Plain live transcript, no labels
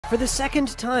For the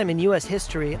second time in U.S.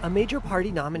 history, a major party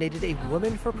nominated a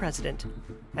woman for president,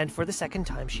 and for the second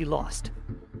time she lost.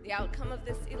 The outcome of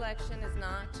this election is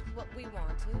not what we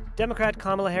wanted. Democrat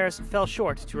Kamala Harris fell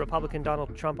short to Republican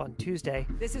Donald Trump on Tuesday.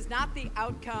 This is not the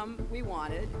outcome we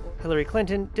wanted. Hillary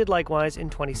Clinton did likewise in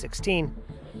 2016.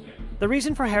 The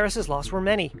reason for Harris's loss were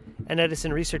many. An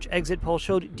Edison Research exit poll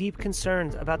showed deep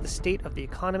concerns about the state of the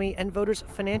economy and voters'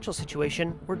 financial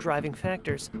situation were driving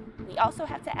factors. We also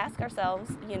have to ask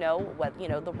ourselves,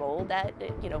 the role that,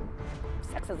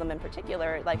 sexism in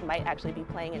particular, might actually be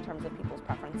playing in terms of people's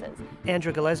preferences.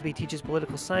 Andra Gillespie teaches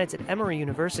political science at Emory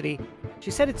University. She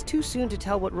said it's too soon to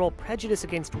tell what role prejudice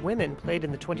against women played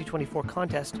in the 2024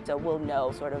 contest. So we'll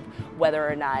know sort of whether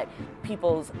or not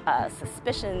people's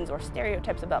suspicions or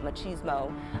stereotypes about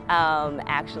machismo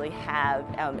actually have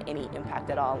any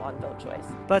impact at all on vote choice.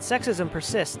 But sexism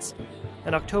persists.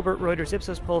 An October Reuters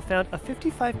Ipsos poll found a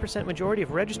 55% majority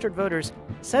of registered voters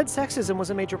said sexism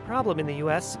was a major problem in the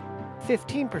U.S.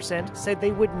 15% said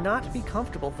they would not be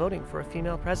comfortable voting for a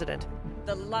female president.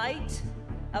 The light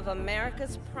of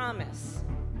America's promise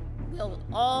will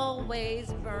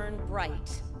always burn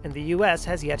bright. And the U.S.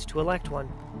 has yet to elect one.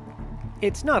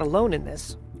 It's not alone in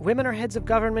this. Women are heads of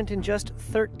government in just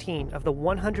 13 of the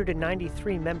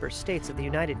 193 member states of the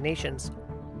United Nations.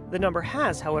 The number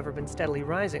has, however, been steadily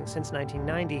rising since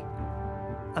 1990.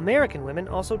 American women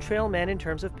also trail men in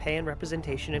terms of pay and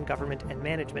representation in government and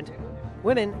management.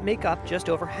 Women make up just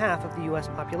over half of the U.S.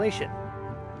 population.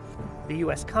 The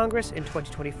U.S. Congress in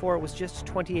 2024 was just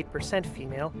 28%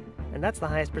 female, and that's the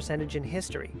highest percentage in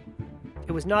history.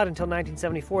 It was not until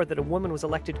 1974 that a woman was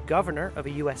elected governor of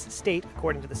a U.S. state,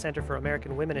 according to the Center for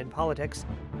American Women in Politics.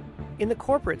 In the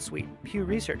corporate suite, Pew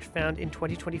Research found in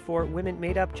 2024 women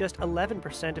made up just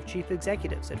 11% of chief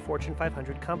executives at Fortune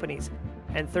 500 companies,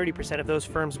 and 30% of those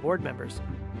firms' board members.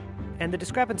 And the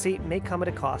discrepancy may come at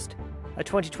a cost. A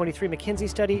 2023 McKinsey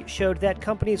study showed that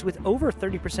companies with over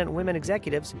 30% women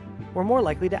executives were more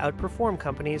likely to outperform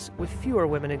companies with fewer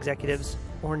women executives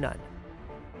or none.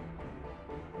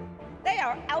 They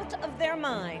are out of their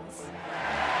minds.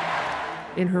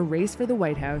 In her race for the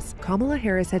White House, Kamala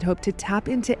Harris had hoped to tap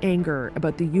into anger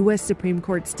about the U.S. Supreme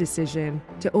Court's decision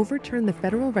to overturn the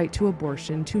federal right to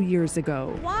abortion 2 years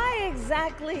ago. Why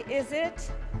exactly is it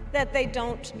that they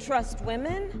don't trust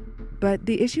women? But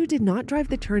the issue did not drive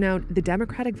the turnout the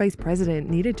Democratic vice president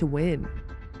needed to win.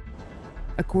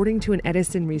 According to an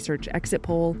Edison Research exit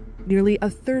poll, nearly a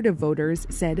third of voters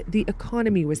said the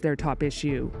economy was their top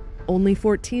issue. Only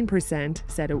 14%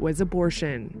 said it was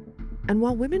abortion. And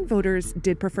while women voters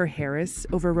did prefer Harris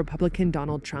over Republican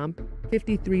Donald Trump,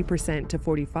 53% to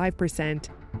 45%,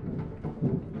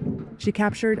 she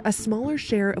captured a smaller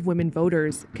share of women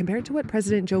voters compared to what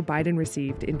President Joe Biden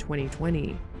received in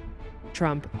 2020.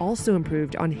 Trump also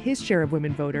improved on his share of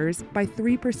women voters by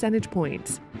 3 percentage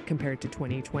points compared to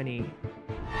 2020.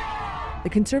 The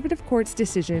conservative court's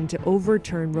decision to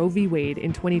overturn Roe v. Wade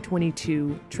in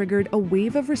 2022 triggered a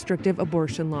wave of restrictive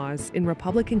abortion laws in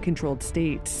Republican-controlled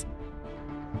states.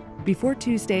 Before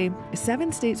Tuesday,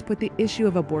 7 states put the issue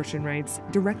of abortion rights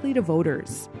directly to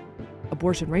voters.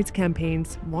 Abortion rights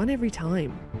campaigns won every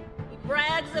time. He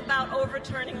brags about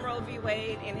overturning Roe v.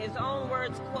 Wade. In his own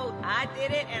words, quote, "I did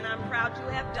it and I'm proud to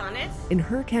have done it." In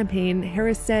her campaign,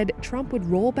 Harris said Trump would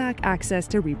roll back access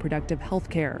to reproductive health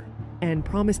care and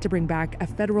promised to bring back a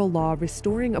federal law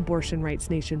restoring abortion rights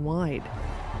nationwide.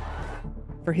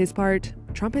 For his part,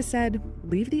 Trump has said,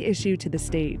 leave the issue to the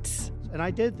states. And I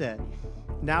did that.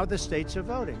 Now the states are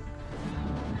voting.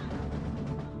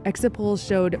 Exit polls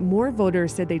showed more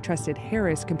voters said they trusted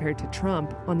Harris compared to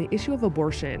Trump on the issue of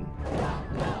abortion.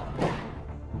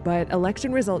 But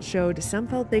election results showed some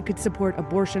felt they could support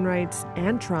abortion rights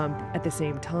and Trump at the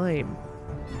same time.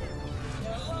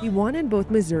 He won in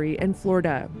both Missouri and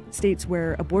Florida, states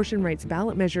where abortion rights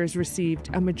ballot measures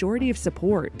received a majority of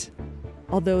support,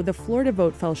 although the Florida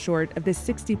vote fell short of the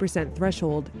 60%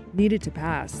 threshold needed to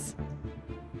pass.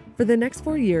 For the next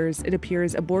 4 years, it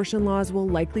appears abortion laws will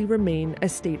likely remain a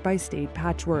state-by-state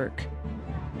patchwork.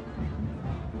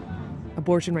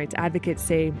 Abortion rights advocates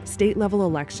say state-level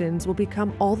elections will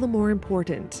become all the more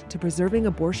important to preserving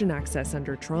abortion access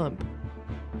under Trump.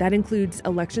 That includes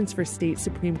elections for state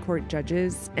Supreme Court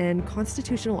judges and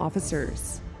constitutional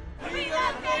officers. We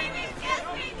love babies, yes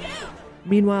we do!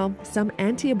 Meanwhile, some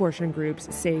anti-abortion groups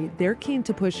say they're keen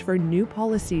to push for new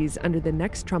policies under the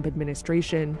next Trump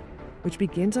administration, which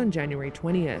begins on January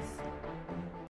 20th.